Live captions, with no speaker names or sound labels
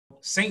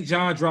SAINt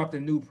JHN dropped a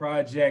new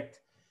project,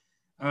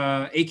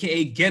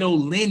 aka Ghetto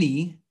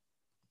Lenny.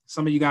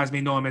 Some of you guys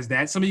may know him as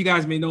that. Some of you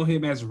guys may know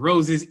him as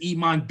Rose's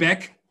Iman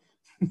Beck.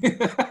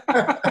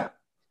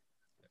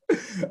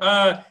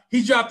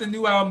 He dropped a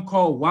new album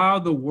called While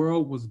the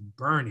World Was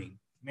Burning.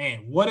 Man,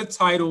 what a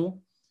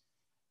title.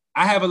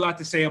 I have a lot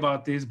to say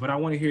about this, but I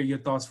want to hear your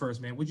thoughts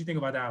first, man. What'd you think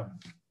about the album?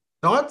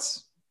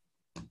 Thoughts?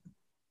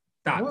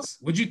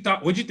 What'd you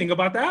think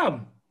about the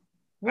album?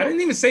 What? I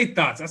didn't even say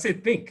thoughts. I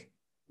said think.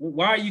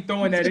 Why are you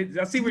throwing that in?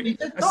 I see where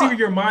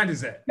your mind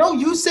is at. No,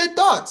 you said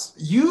thoughts.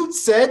 You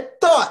said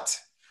thought.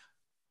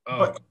 Oh,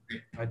 but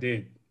I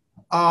did.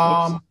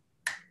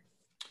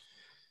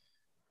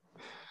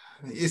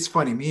 It's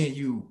funny. Me and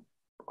you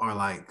are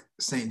like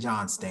SAINt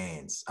JHN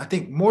stands. I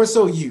think more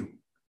so you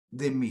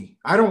than me.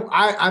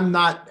 I'm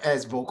not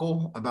as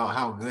vocal about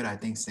how good I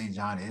think SAINt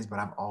JHN is, but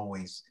I've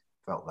always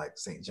felt like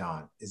SAINt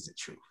JHN is the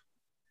truth.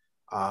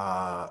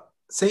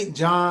 SAINt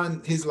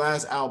JHN, his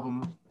last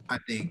album, I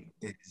think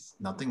is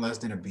nothing less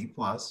than a B+.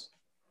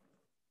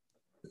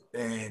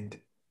 And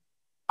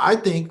I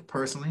think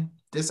personally,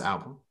 this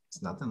album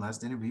is nothing less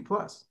than a B+.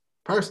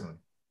 Personally,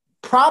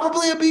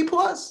 probably a B+,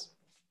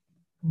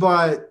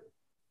 but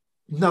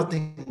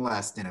nothing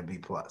less than a B+.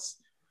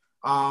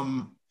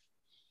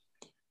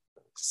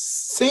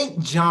 SAINt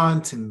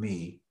JHN to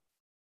me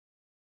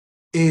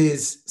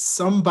is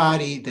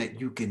somebody that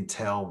you can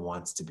tell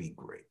wants to be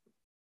great.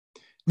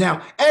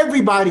 Now,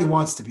 everybody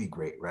wants to be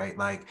great, right?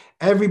 Like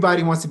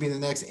everybody wants to be the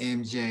next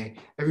MJ.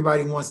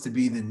 Everybody wants to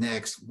be the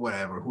next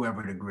whatever,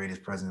 whoever the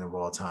greatest president of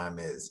all time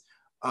is.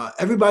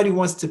 Everybody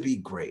wants to be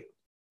great.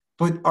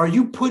 But are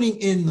you putting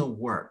in the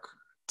work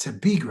to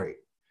be great?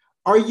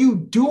 Are you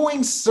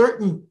doing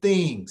certain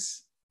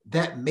things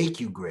that make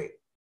you great?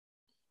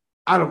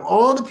 Out of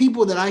all the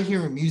people that I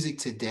hear in music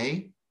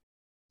today,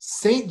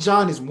 SAINt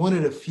JHN is one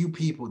of the few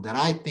people that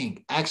I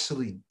think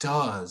actually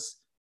does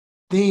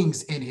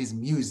things in his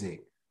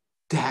music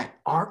that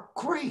are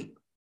great.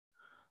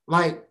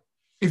 Like,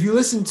 if you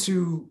listen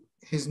to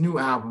his new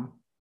album,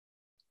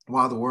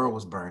 While the World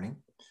Was Burning,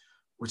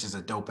 which is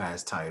a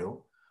dope-ass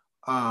title,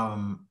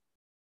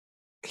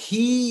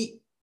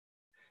 he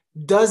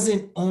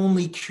doesn't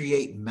only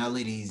create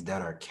melodies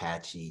that are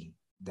catchy,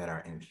 that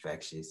are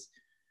infectious.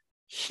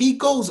 He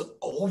goes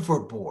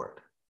overboard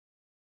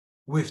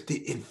with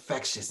the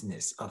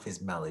infectiousness of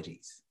his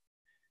melodies.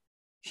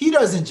 He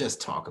doesn't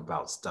just talk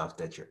about stuff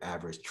that your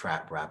average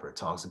trap rapper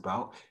talks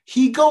about.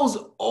 He goes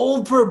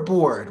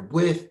overboard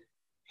with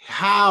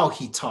how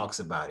he talks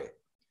about it.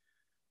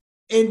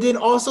 And then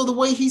also the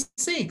way he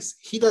sings.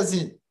 He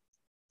doesn't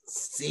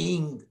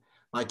sing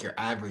like your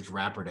average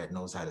rapper that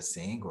knows how to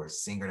sing or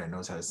singer that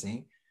knows how to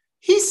sing.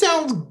 He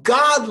sounds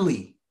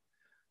godly.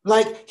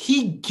 Like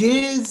he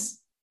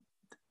gives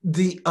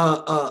the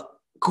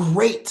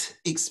great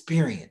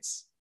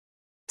experience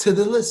to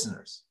the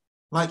listeners.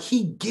 Like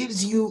he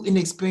gives you an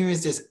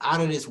experience that's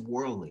out of this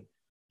worldly.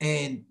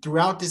 And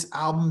throughout this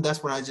album,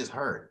 that's what I just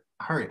heard.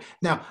 I heard it.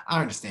 Now,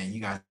 I understand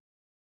you guys,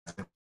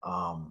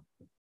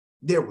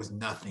 there was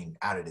nothing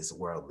out of this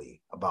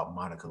worldly about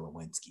Monica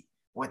Lewinsky.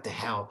 What the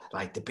hell?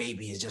 Like the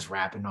baby is just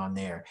rapping on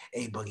there.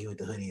 A Boogie with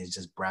the Hoodie is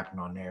just rapping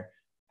on there.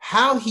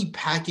 How he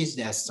packaged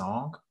that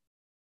song,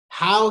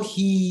 how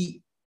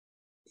he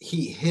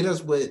hit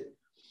us with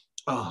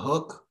a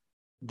hook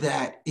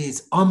that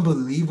is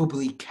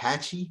unbelievably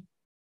catchy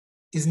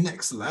is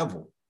next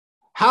level.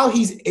 How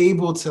he's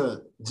able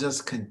to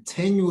just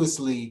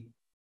continuously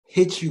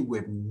hit you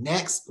with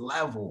next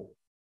level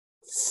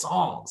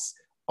songs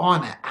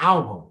on an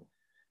album.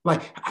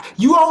 Like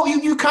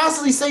you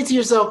constantly say to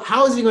yourself,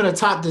 how is he going to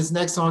top this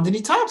next song? Then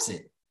he tops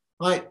it.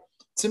 Like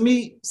to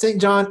me,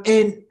 SAINt JHN,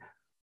 and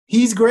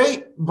he's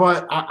great,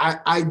 but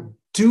I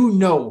do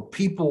know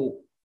people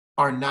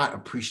are not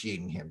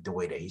appreciating him the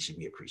way that he should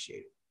be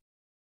appreciated.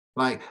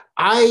 Like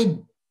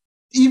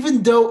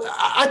even though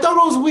I thought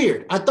it was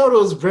weird. I thought it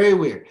was very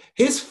weird.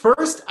 His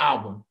first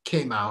album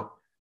came out,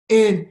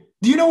 and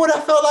do you know what I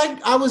felt like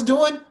I was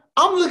doing?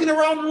 I'm looking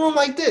around the room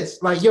like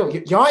this. Like, yo,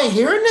 y'all ain't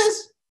hearing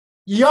this?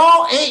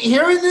 Y'all ain't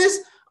hearing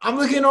this? I'm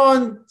looking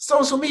on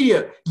social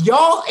media.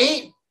 Y'all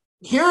ain't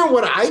hearing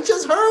what I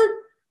just heard?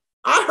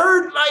 I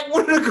heard like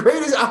one of the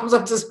greatest albums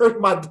I just heard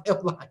in my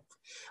damn life.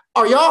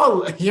 Are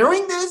y'all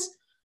hearing this?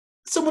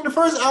 So when the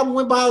first album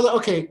went by, I was like,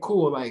 okay,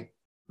 cool. Like,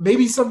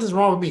 maybe something's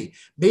wrong with me.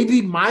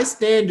 Maybe my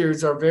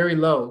standards are very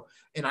low,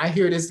 and I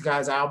hear this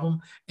guy's album,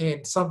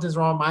 and something's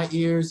wrong with my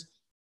ears.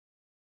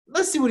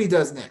 Let's see what he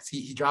does next.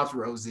 He drops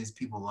Roses.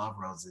 People love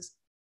Roses.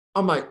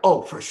 I'm like,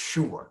 oh, for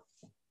sure.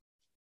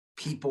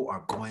 People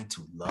are going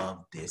to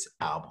love this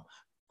album.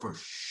 For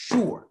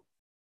sure.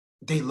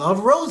 They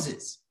love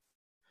Roses.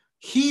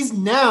 He's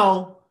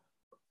now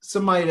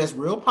somebody that's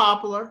real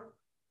popular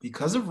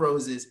because of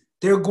Roses.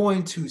 They're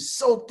going to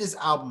soak this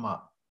album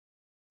up.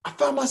 I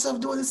found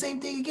myself doing the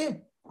same thing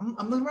again.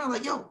 I'm looking around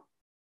like, yo,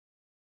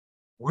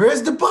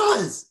 where's the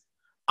buzz?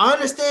 I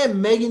understand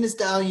Megan Thee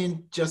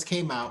Stallion just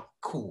came out.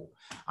 Cool.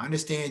 I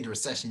understand The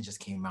Recession just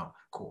came out.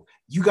 Cool.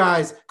 You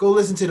guys go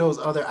listen to those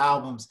other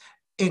albums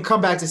and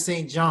come back to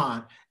SAINt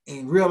JHN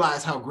and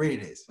realize how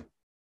great it is.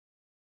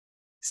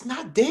 It's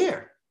not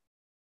there.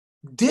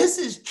 This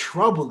is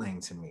troubling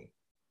to me.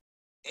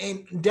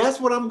 And that's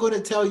what I'm going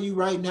to tell you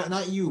right now.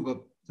 Not you,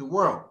 but the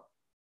world.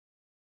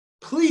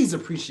 Please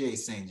appreciate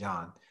SAINt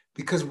JHN,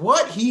 because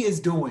what he is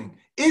doing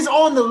is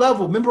on the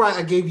level. Remember,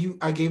 I gave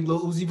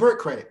Lil Uzi Vert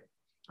credit.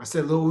 I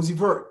said Lil Uzi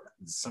Vert.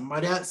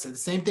 Somebody else said the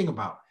same thing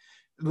about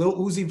Lil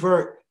Uzi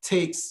Vert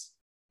takes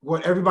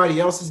what everybody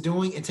else is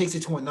doing and takes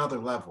it to another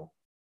level.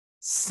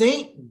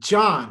 SAINt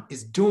JHN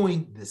is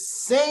doing the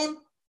same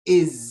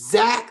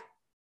exact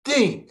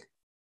thing,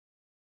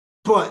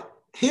 but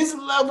his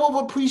level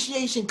of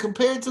appreciation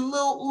compared to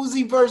Lil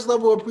Uzi Vert's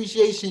level of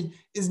appreciation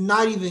is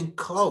not even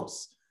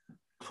close.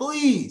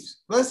 Please,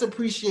 let's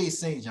appreciate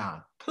SAINt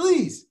JHN.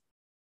 Please.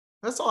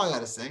 That's all I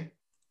got to say.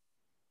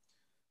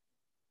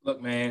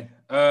 Look, man,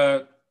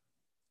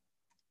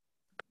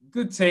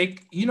 good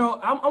take. You know,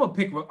 I'm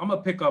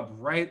gonna pick up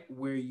right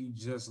where you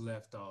just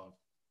left off,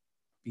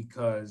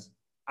 because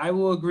I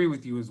will agree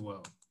with you as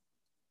well.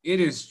 It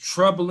is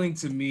troubling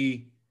to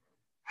me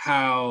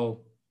how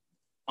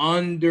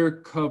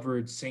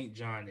undercovered SAINt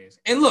JHN is.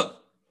 And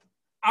look,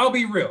 I'll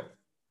be real.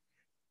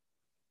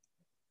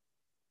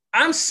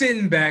 I'm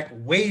sitting back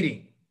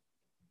waiting.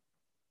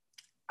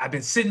 I've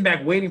been sitting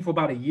back waiting for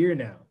about a year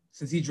now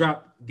since he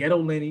dropped Ghetto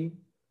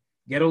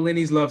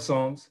Lenny's Love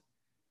Songs,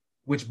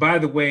 which, by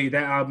the way,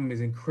 that album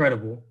is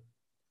incredible.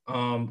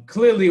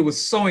 Clearly, it was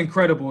so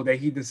incredible that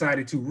he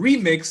decided to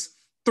remix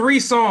 3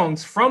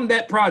 songs from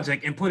that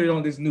project and put it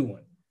on this new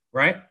one,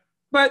 right?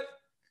 But,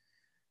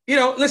 you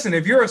know, listen,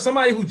 if you're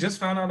somebody who just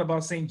found out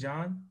about SAINt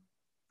JHN,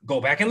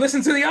 go back and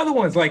listen to the other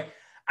ones. Like,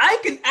 I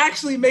can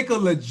actually make a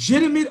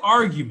legitimate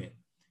argument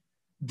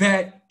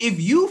that if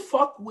you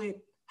fuck with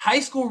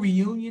High School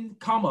Reunion,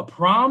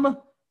 Prom,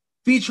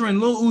 featuring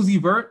Lil Uzi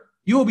Vert,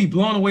 you will be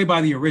blown away by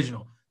the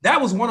original.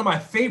 That was one of my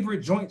favorite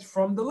joints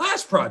from the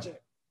last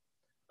project.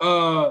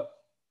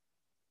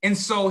 And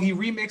so he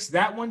remixed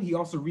that one. He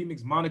also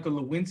remixed Monica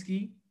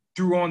Lewinsky,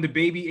 threw on the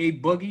Baby A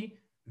Boogie.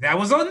 That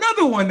was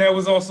another one that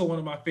was also one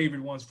of my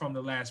favorite ones from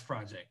the last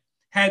project.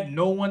 Had A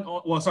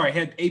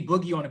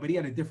Boogie on it, but he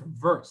had a different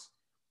verse.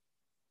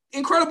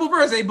 Incredible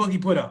verse A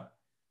Boogie put up.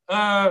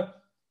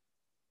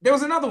 There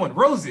was another one,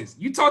 Roses.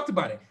 You talked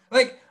about it.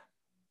 Like,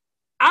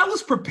 I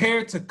was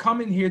prepared to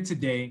come in here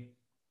today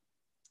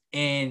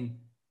and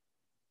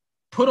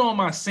put on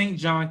my SAINt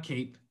JHN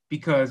cape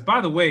because,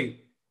 by the way,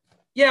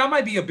 yeah, I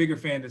might be a bigger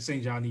fan of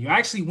SAINt JHN than you. I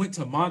actually went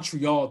to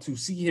Montreal to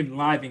see him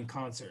live in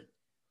concert.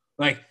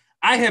 Like,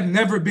 I have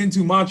never been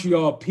to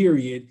Montreal,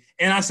 period.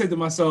 And I said to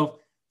myself,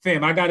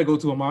 fam, I gotta go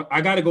to a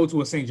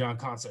SAINt JHN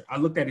concert. I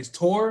looked at his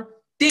tour.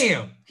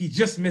 Damn, he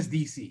just missed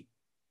DC.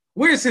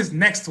 Where's his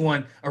next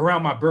one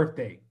around my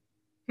birthday?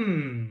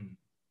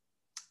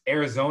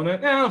 Arizona?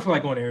 Nah, I don't feel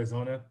like going to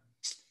Arizona.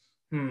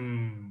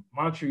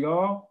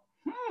 Montreal?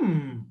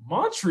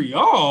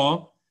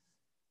 Montreal?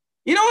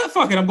 You know what?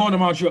 Fuck it, I'm going to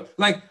Montreal.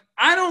 Like,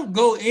 I don't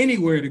go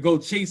anywhere to go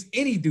chase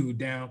any dude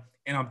down.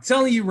 And I'm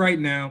telling you right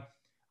now,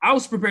 I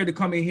was prepared to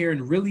come in here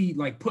and really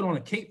like put on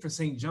a cape for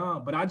SAINt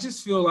JHN, but I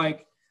just feel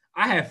like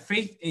I have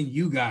faith in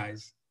you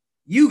guys.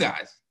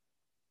 That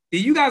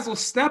you guys will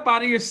snap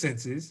out of your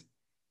senses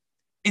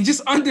and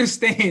just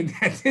understand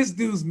that this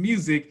dude's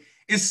music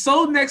is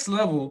so next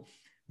level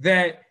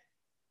that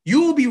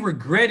you will be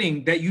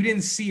regretting that you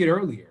didn't see it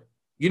earlier.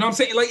 You know what I'm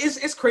saying? Like,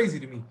 it's crazy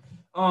to me.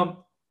 I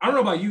don't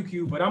know about you,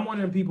 Q, but I'm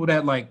one of the people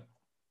that, like,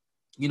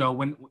 you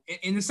know, and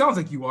it sounds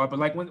like you are, but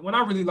like when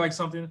I really like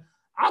something,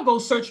 I'll go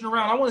searching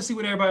around. I want to see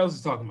what everybody else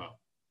is talking about,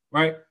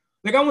 right?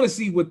 Like, I want to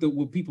see what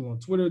people on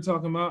Twitter are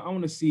talking about. I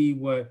want to see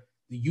what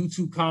the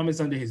YouTube comments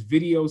under his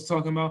videos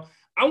talking about.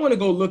 I want to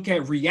go look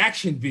at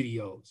reaction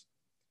videos.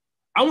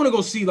 I want to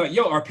go see, like,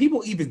 yo, are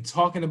people even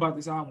talking about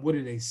this album? What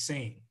are they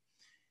saying?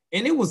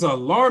 And it was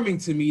alarming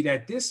to me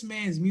that this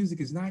man's music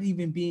is not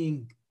even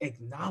being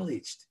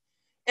acknowledged.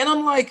 And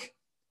I'm like,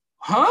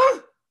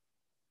 huh?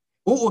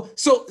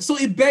 So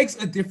it begs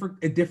a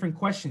different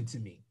question to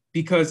me.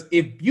 Because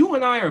if you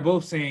and I are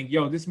both saying,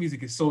 yo, this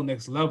music is so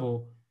next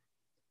level,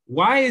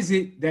 why is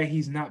it that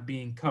he's not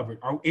being covered?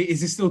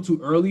 Is it still too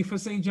early for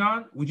SAINt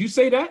JHN? Would you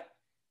say that?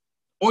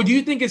 Or do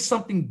you think it's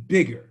something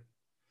bigger?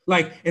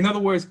 Like, in other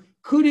words,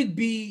 could it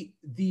be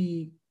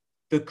the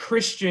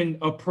Christian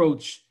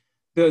approach,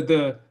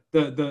 the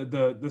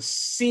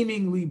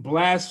seemingly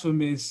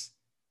blasphemous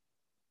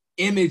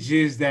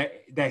images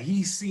that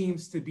he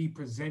seems to be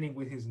presenting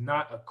with his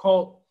not a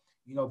cult,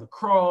 you know, the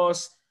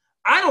cross?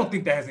 I don't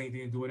think that has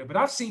anything to do with it, but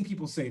I've seen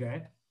people say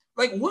that.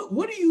 Like,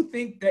 what do you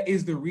think that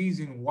is the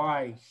reason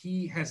why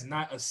he has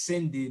not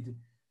ascended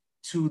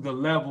to the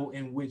level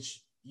in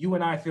which you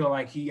and I feel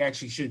like he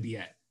actually should be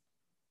at?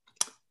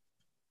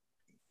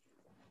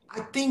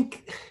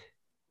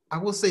 I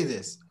will say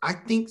this. I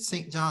think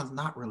SAINt JHN's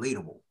not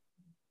relatable.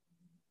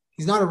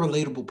 He's not a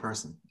relatable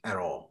person at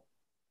all.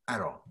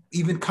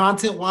 Even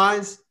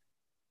content-wise,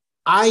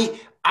 I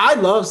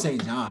love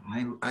SAINt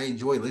JHN. I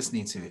enjoy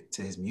listening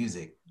to his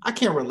music. I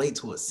can't relate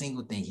to a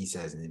single thing he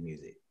says in his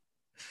music.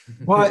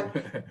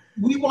 But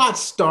we watch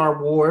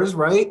Star Wars,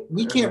 right?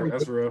 We can't relate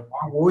That's to real.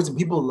 Star Wars, and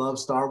people love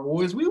Star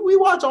Wars. We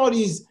watch all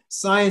these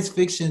science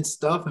fiction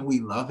stuff, and we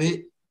love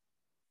it.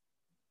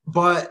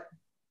 But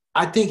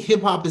I think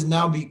hip hop has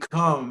now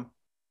become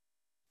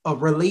a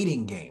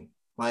relating game.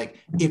 Like,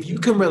 if you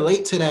can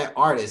relate to that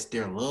artist,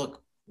 their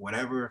look,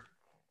 whatever,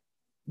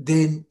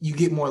 then you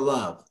get more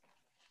love.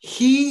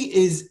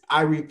 He is,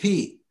 I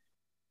repeat,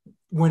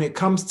 when it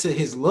comes to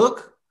his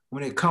look,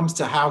 when it comes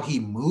to how he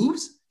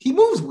moves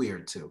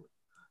weird too.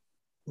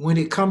 When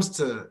it comes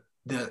to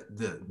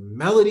the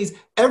melodies,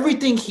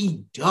 everything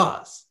he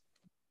does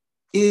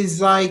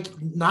is like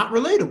not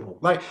relatable.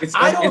 Like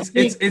I don't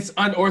think it's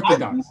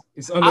unorthodox.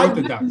 It's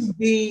unorthodox.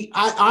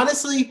 I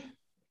honestly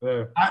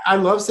Yeah. I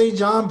love St.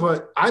 John,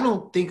 but I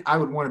don't think I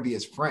would want to be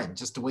his friend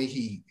just the way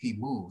he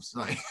moves.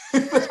 Like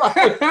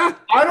I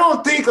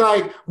don't think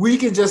like we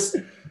can just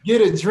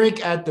get a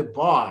drink at the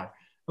bar.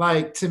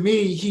 Like to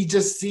me, he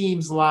just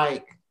seems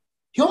like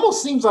he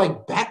almost seems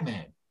like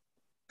Batman.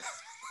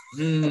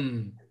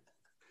 Mm.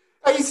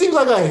 Like, he seems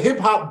like a hip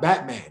hop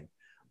Batman,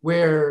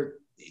 where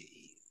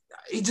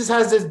he just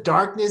has this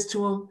darkness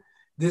to him,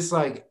 this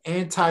like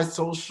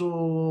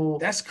antisocial.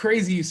 That's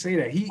crazy you say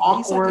that.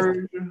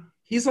 Awkward.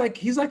 He's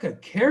like a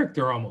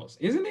character almost,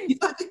 isn't he?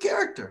 He's like a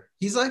character.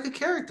 He's like a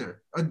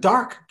character, a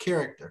dark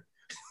character.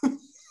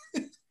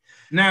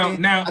 Now,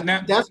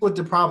 that's what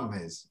the problem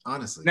is,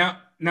 honestly. Now,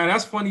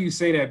 that's funny you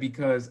say that,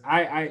 because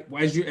I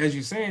as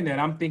you're saying that,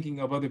 I'm thinking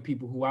of other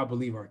people who I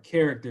believe are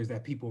characters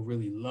that people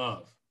really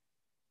love.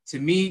 To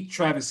me,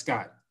 Travis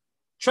Scott.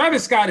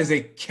 Travis Scott is a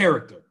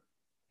character,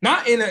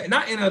 not in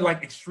a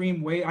like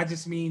extreme way. I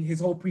just mean his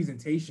whole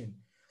presentation,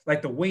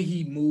 like the way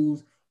he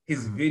moves,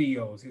 his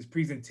videos, his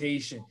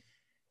presentation.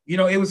 You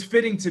know, it was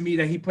fitting to me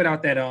that he put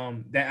out that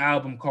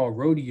album called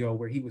Rodeo,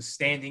 where he was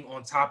standing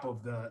on top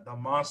of the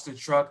monster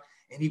truck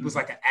and he was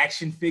like an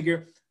action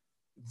figure.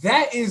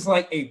 That is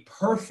like a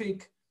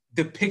perfect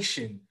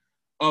depiction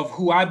of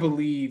who I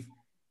believe,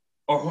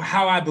 or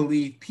how I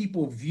believe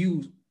people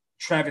view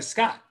Travis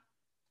Scott.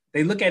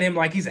 They look at him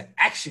like he's an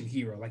action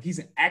hero, like he's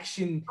an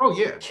action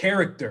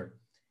character.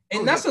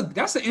 And that's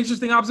an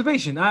interesting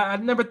observation.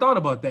 I've never thought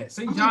about that.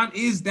 St. John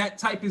is that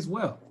type as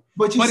well.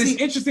 But it's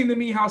interesting to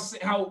me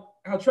how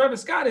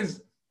Travis Scott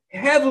is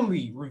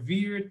heavily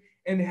revered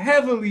and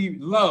heavily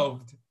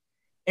loved.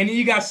 And then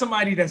you got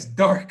somebody that's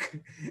dark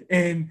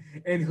and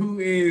who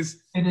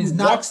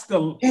walks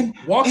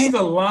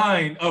the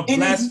line of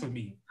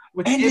blasphemy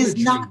with imagery. Is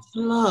not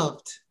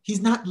loved. He's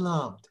not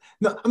loved.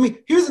 No, I mean,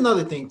 here's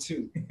another thing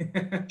too.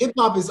 Hip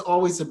hop is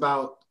always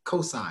about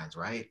cosigns,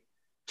 right?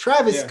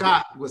 Travis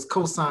Scott was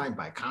co-signed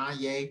by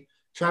Kanye.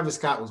 Travis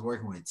Scott was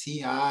working with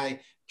T.I.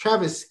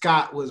 Travis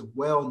Scott was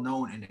well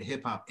known in the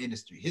hip hop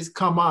industry. His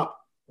come up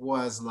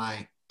was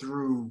like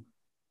through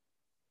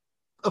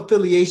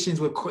affiliations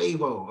with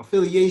Quavo,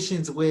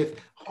 affiliations with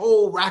a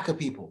whole rack of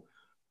people.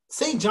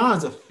 St.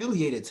 John's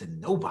affiliated to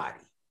nobody.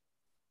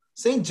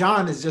 St.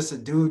 John is just a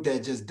dude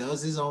that just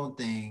does his own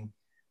thing.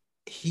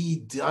 He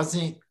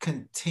doesn't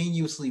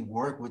continuously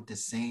work with the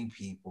same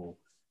people.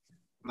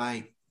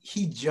 Like,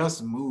 he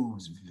just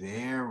moves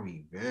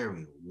very,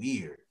 very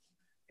weird.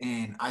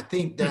 And I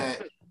think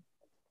that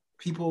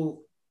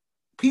people,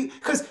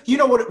 because you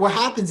know what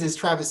happens is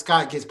Travis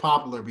Scott gets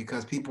popular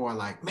because people are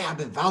like, man, I've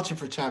been vouching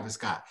for Travis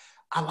Scott.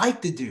 I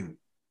like the dude.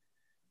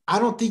 I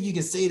don't think you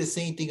can say the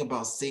same thing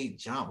about St.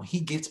 John. When he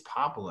gets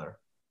popular,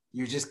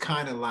 you're just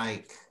kind of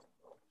like,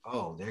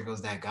 oh, there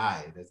goes that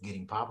guy that's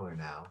getting popular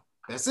now.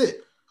 That's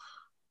it.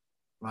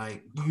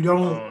 Like, you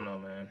don't. I don't know,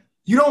 man.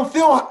 You don't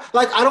feel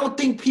like, I don't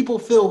think people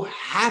feel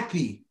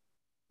happy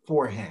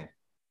for him.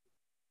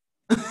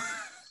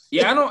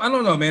 Yeah, I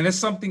don't know, man. There's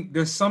something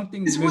it's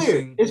missing.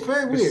 Weird. It's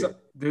very weird.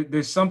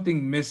 There's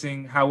something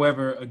missing.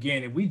 However,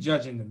 again, if we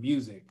judging the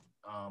music,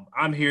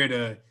 I'm here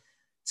to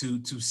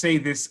say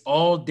this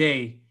all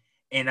day,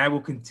 and I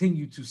will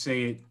continue to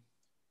say it.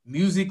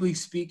 Musically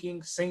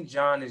speaking, St.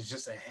 John is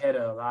just ahead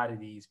of a lot of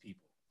these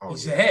people.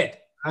 He's ahead.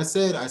 I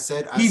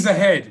said he's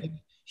ahead.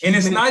 And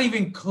it's not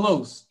even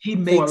close for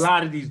a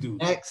lot of these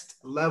dudes. Next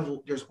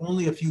level. There's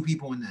only a few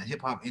people in the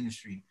hip hop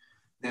industry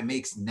that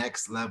makes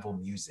next level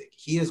music.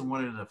 He is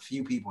one of the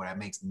few people that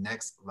makes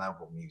next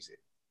level music.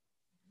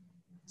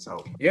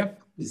 So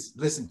please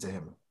listen to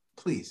him,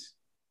 please.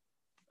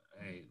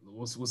 Hey,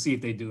 we'll see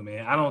if they do,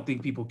 man. I don't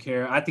think people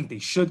care. I think they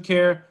should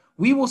care.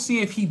 We will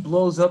see if he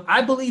blows up.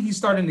 I believe he's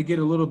starting to get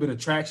a little bit of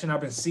traction. I've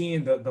been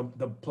seeing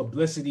the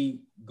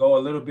publicity go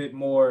a little bit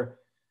more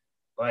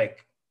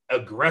like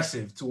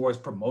aggressive towards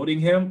promoting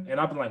him. And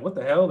I've been like, what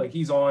the hell? Like,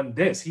 he's on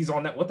this, he's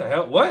on that. What the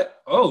hell?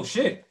 What? Oh,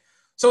 shit.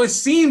 So it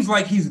seems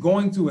like he's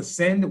going to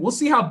ascend. We'll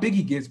see how big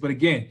he gets. But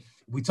again,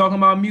 if we talking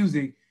about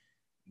music,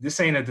 this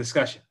ain't a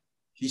discussion.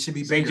 He should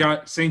be St.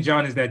 John. St.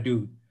 John is that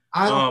dude.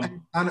 I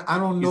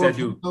don't know if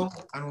you know.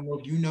 I don't know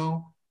if you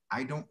know.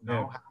 I don't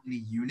know how many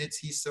units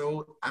he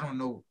sold. I don't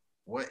know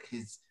what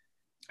his.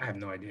 I have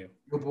no idea.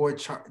 Billboard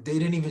chart. They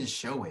didn't even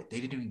show it.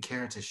 They didn't even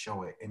care to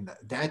show it, and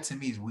that to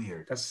me is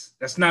weird.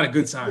 That's not a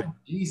good sign.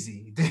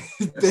 Easy.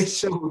 They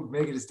showed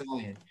Megan Thee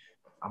Stallion.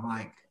 I'm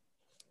like,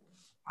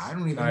 I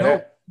don't even Nah,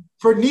 know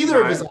for neither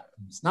of nah, his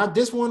albums, not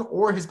this one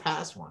or his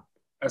past one.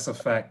 that's a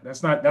fact.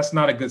 That's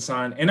not a good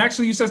sign. And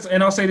actually, you said,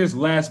 and I'll say this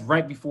last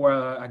right before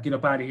I get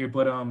up out of here.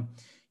 But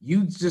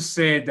you just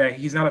said that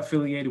he's not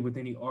affiliated with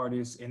any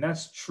artists, and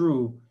that's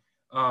true.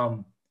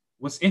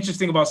 What's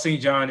interesting about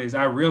St. John is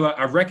I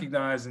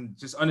recognize and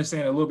just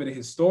understand a little bit of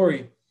his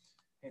story,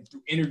 and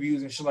through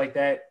interviews and shit like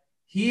that,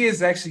 he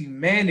is actually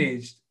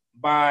managed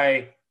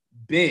by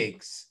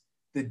Biggs,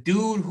 the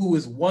dude who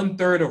is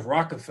 1/3 of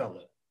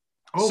Rockefeller.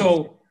 Oh,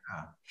 So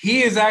yeah.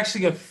 he is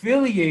actually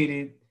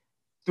affiliated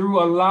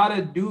through a lot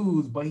of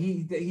dudes, but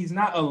he's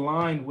not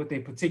aligned with a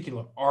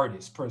particular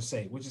artist per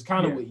se, which is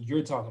kind of what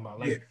you're talking about.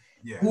 Like,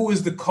 who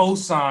is the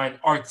cosign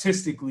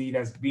artistically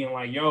that's being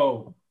like,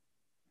 yo,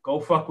 go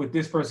fuck with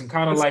this person?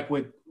 Kind of like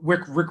what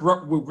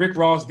Rick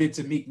Ross did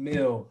to Meek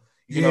Mill,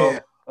 you know?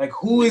 Like,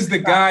 who is the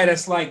guy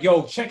that's like,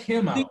 yo, check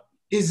him out?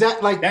 Is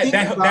that like that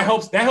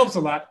helps? That helps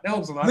a lot. That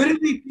helps a lot.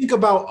 Literally think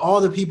about all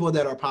the people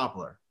that are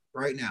popular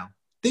right now.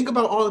 Think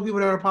about all the people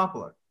that are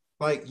popular.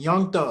 Like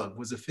Young Thug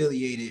was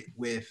affiliated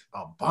with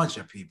a bunch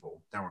of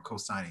people that were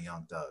co-signing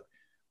Young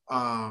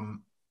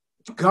Thug.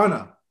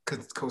 Gunna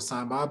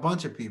co-signed by a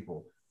bunch of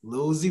people.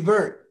 Lil Uzi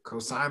Vert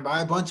co-signed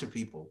by a bunch of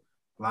people.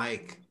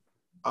 Like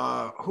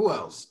who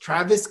else?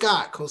 Travis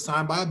Scott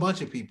co-signed by a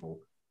bunch of people.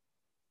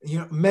 You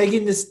know,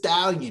 Megan Thee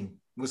Stallion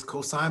was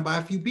co-signed by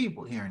a few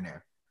people here and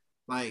there.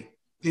 Like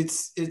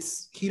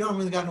it's he don't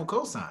really got no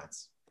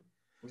cosigns,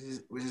 which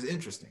is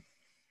interesting.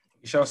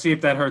 We shall see if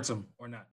that hurts him or not.